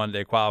won the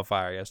Monday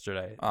qualifier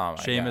yesterday. Oh, my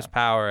Seamus God.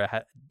 Power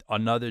had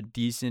another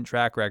decent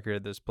track record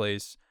at this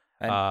place.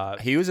 And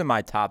he was in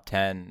my top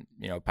 10,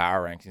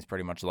 power rankings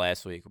pretty much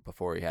last week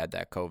before he had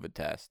that COVID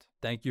test.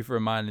 Thank you for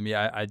reminding me.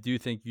 I do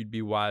think you'd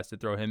be wise to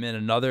throw him in.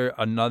 Another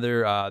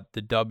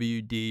the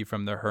WD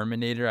from the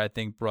Herminator, I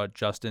think, brought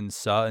Justin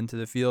Suh into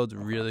the field.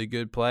 Really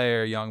good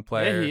player, young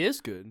player. Yeah, he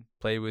is good.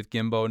 Played with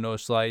Gimbo No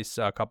Slice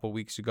a couple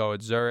weeks ago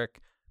at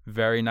Zurich.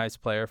 Very nice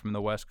player from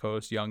the West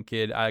Coast, young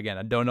kid. I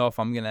don't know if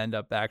I'm going to end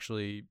up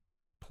actually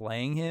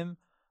playing him.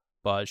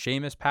 But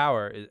Seamus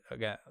Power is,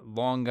 again,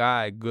 long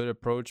guy, good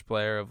approach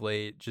player of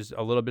late, just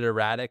a little bit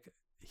erratic.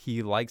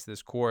 He likes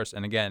this course.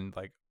 And again,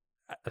 like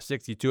a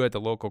 62 at the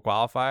local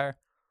qualifier,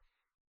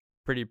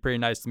 pretty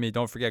nice to me.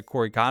 Don't forget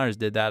Corey Connors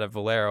did that at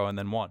Valero and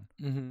then won.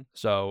 Mm-hmm.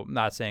 So I'm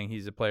not saying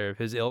he's a player of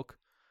his ilk,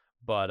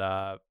 but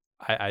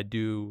I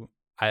do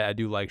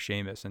like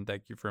Seamus, and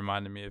thank you for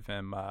reminding me of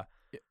him.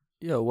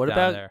 What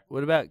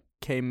about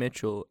Kay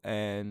Mitchell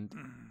and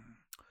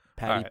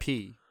Patty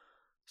P?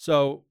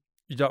 So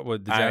you talk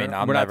with the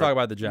general. We're not talking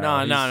about the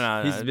general.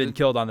 No. He's been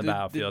killed on the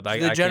battlefield.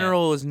 The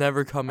general is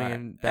never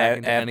coming back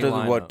into any lineup.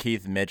 After what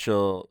Keith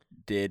Mitchell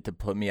did to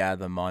put me out of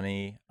the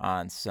money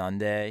on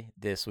Sunday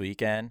this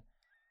weekend,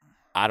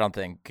 I don't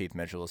think Keith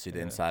Mitchell will see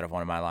the inside of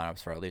one of my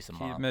lineups for at least a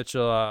month. Keith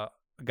Mitchell, a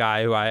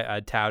guy who I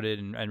touted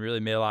and really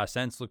made a lot of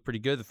sense, looked pretty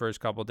good the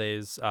first couple of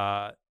days.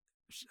 I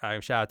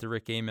shout out to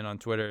Rick Gaiman on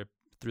Twitter,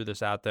 threw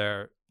this out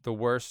there. The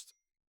worst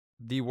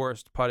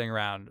putting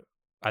round,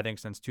 I think,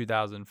 since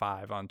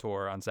 2005 on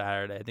tour on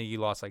Saturday. I think he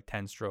lost like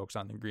 10 strokes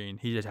on the green.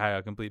 He just had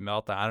a complete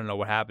meltdown. I don't know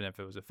what happened, if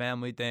it was a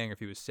family thing or if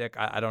he was sick.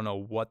 I don't know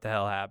what the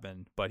hell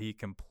happened, but he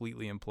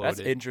completely imploded. That's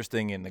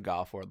interesting in the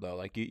golf world, though.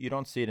 Like, you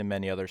don't see it in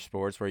many other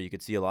sports where you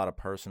could see a lot of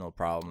personal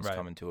problems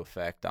come into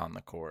effect on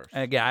the course.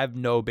 And again, I have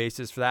no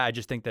basis for that. I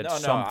just think that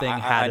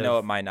I know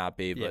it might not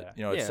be, but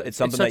it's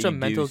something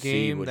that you do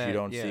see, which you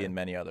don't see in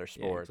many other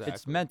sports. Exactly.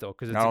 It's mental,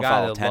 because it's a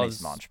guy that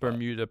loves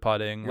Bermuda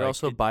putting. You're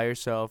also by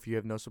yourself. You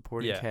have no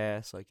supporting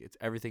cast. Like,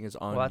 everything is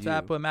on you. Well, that's what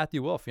happened with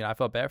Matthew Wolff. I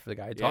felt bad for the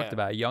guy. He talked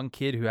about a young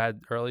kid who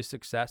had early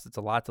success. It's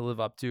a lot to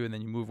live up to, and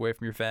then you move away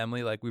from your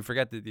family. Like, we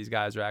forget that these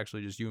guys are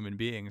actually just human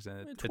beings,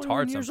 and it's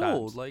hard sometimes. 21 years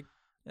old. Like,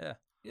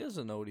 he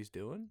doesn't know what he's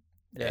doing.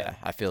 Yeah,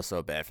 I feel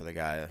so bad for the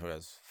guy who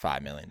has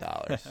 $5 million.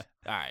 All right.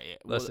 Yeah.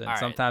 Listen, all right.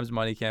 sometimes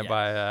money can't Yeah.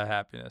 buy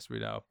happiness, we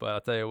know. But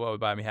I'll tell you what would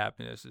buy me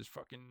happiness is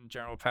fucking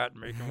General Patton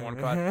making one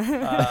cut.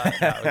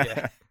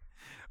 Yeah.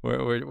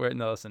 We're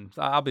no, listen,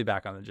 I'll be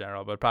back on the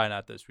General, but probably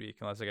not this week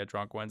unless I get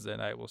drunk Wednesday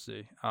night. We'll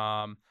see.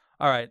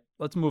 All right,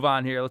 let's move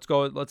on here.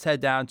 Let's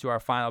head down to our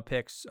final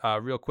picks.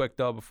 Real quick,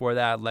 though, before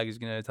that, Leg is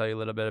going to tell you a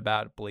little bit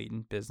about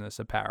Blatant Business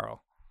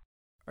Apparel.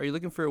 Are you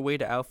looking for a way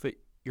to outfit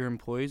your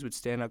employees with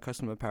standout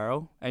custom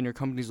apparel and your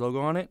company's logo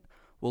on it?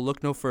 Well,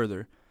 look no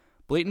further.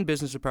 Blatant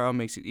Business Apparel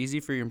makes it easy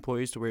for your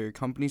employees to wear your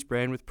company's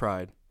brand with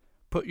pride.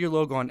 Put your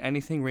logo on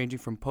anything ranging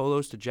from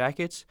polos to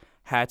jackets,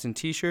 hats and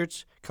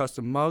t-shirts,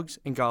 custom mugs,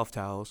 and golf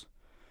towels.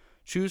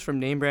 Choose from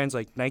name brands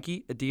like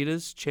Nike,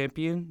 Adidas,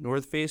 Champion,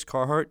 North Face,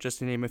 Carhartt, just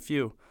to name a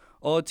few.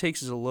 All it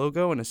takes is a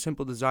logo and a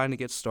simple design to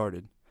get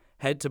started.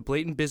 Head to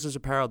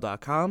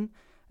blatantbusinessapparel.com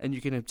and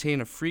you can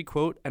obtain a free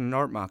quote and an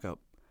art mock-up.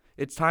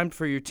 It's time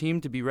for your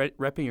team to be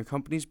repping your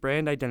company's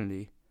brand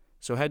identity.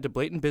 So head to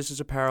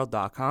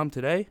blatantbusinessapparel.com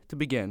today to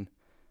begin.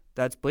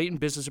 That's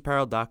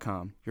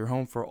blatantbusinessapparel.com, your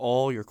home for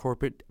all your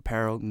corporate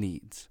apparel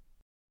needs.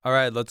 All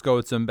right, let's go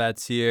with some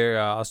bets here.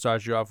 I'll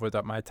start you off with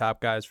my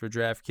top guys for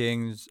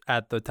DraftKings.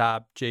 At the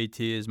top, JT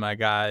is my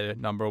guy,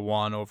 number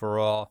 1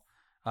 overall.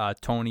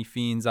 Tony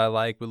Fiends I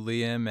like with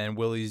Liam, and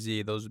Willie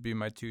Z. Those would be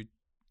my 3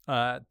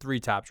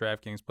 top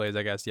DraftKings plays,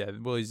 I guess. Yeah,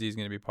 Willie Z is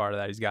going to be part of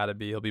that. He's got to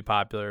be. He'll be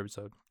popular,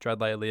 so tread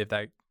lightly if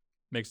that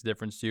makes a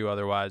difference to you.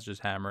 Otherwise,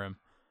 just hammer him.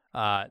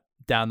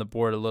 Down the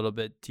board a little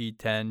bit,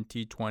 T10,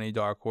 T20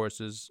 dark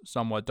horses,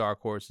 somewhat dark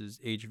horses,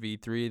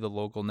 HV3, the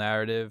local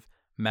narrative,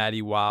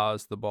 Matty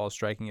Wallace, the ball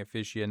striking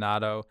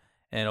aficionado,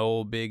 and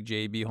old big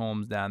JB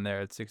Holmes down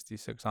there at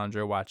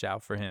 6,600. Watch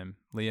out for him.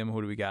 Liam,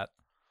 who do we got?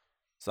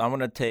 So I'm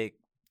going to take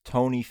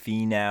Tony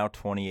Finau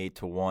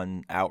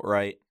 28-1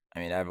 outright. I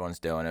mean, everyone's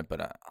doing it,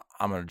 but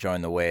I'm going to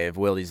join the wave.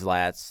 Willie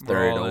Zlatz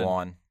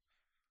 30-1.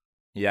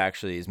 He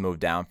actually has moved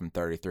down from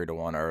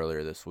 33-1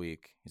 earlier this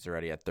week. He's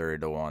already at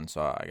 30-1,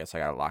 so I guess I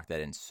got to lock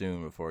that in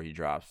soon before he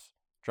drops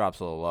a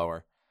little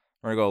lower.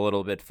 We're going to go a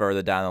little bit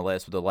further down the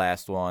list with the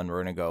last one.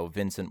 We're going to go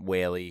Vincent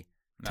Whaley,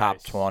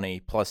 top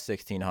 20, plus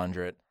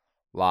 1,600.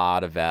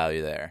 Lot of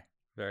value there.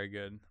 Very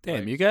good.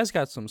 Damn, you guys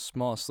got some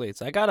small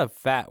slates. I got a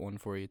fat one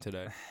for you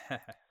today.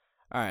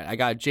 All right, I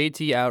got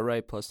JT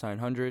outright plus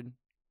 900,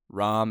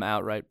 Rom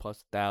outright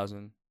plus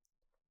 1,000.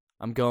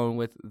 I'm going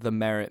with the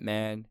Merit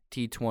Man,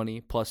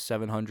 T20 plus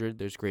 700.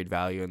 There's great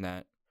value in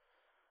that.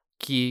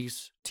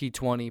 Keys,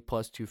 T20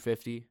 plus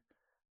 250.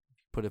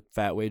 Put a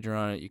fat wager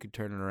on it, you could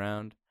turn it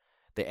around.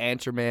 The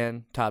Answer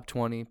Man, top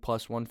 20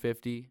 plus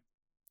 150.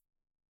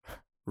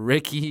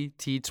 Ricky,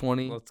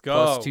 T20 Let's go.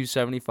 plus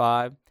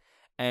 275.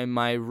 And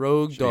my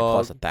Rogue Dog.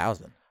 Plus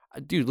 1,000.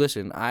 Dude,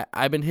 listen,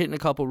 I've been hitting a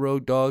couple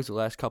Rogue Dogs the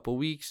last couple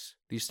weeks.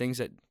 These things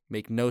that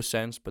make no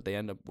sense, but they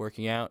end up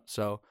working out.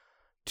 So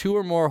 2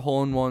 or more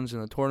hole-in-ones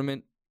in the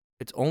tournament.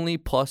 It's only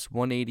plus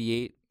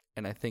 188,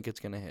 and I think it's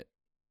going to hit.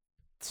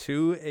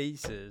 2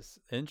 aces.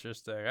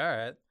 Interesting. All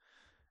right.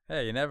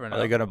 Hey, you never know. Are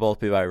they going to both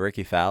be by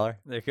Ricky Fowler?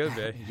 They could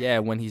be. Yeah,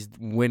 when he's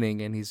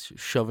winning and he's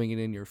shoving it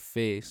in your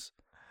face.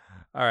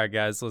 All right,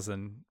 guys,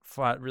 listen,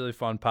 really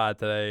fun pod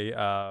today.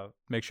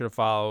 Make sure to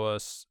follow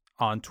us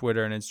on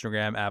Twitter and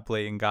Instagram at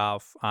Blatant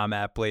Golf. I'm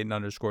at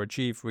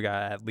Blatant_Chief. We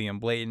got at Liam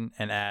Blatant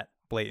and at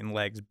Blatant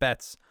Legs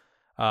Bets.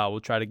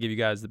 We'll try to give you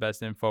guys the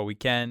best info we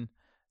can.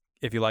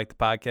 If you like the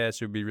podcast,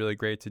 it would be really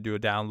great to do a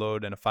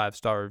download and a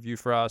 5-star review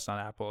for us on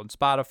Apple and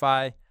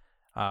Spotify.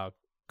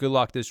 Good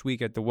luck this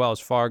week at the Wells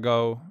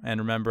Fargo. And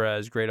remember,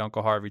 as great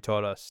Uncle Harvey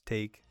taught us,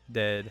 take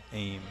dead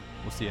aim.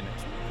 We'll see you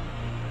next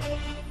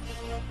week.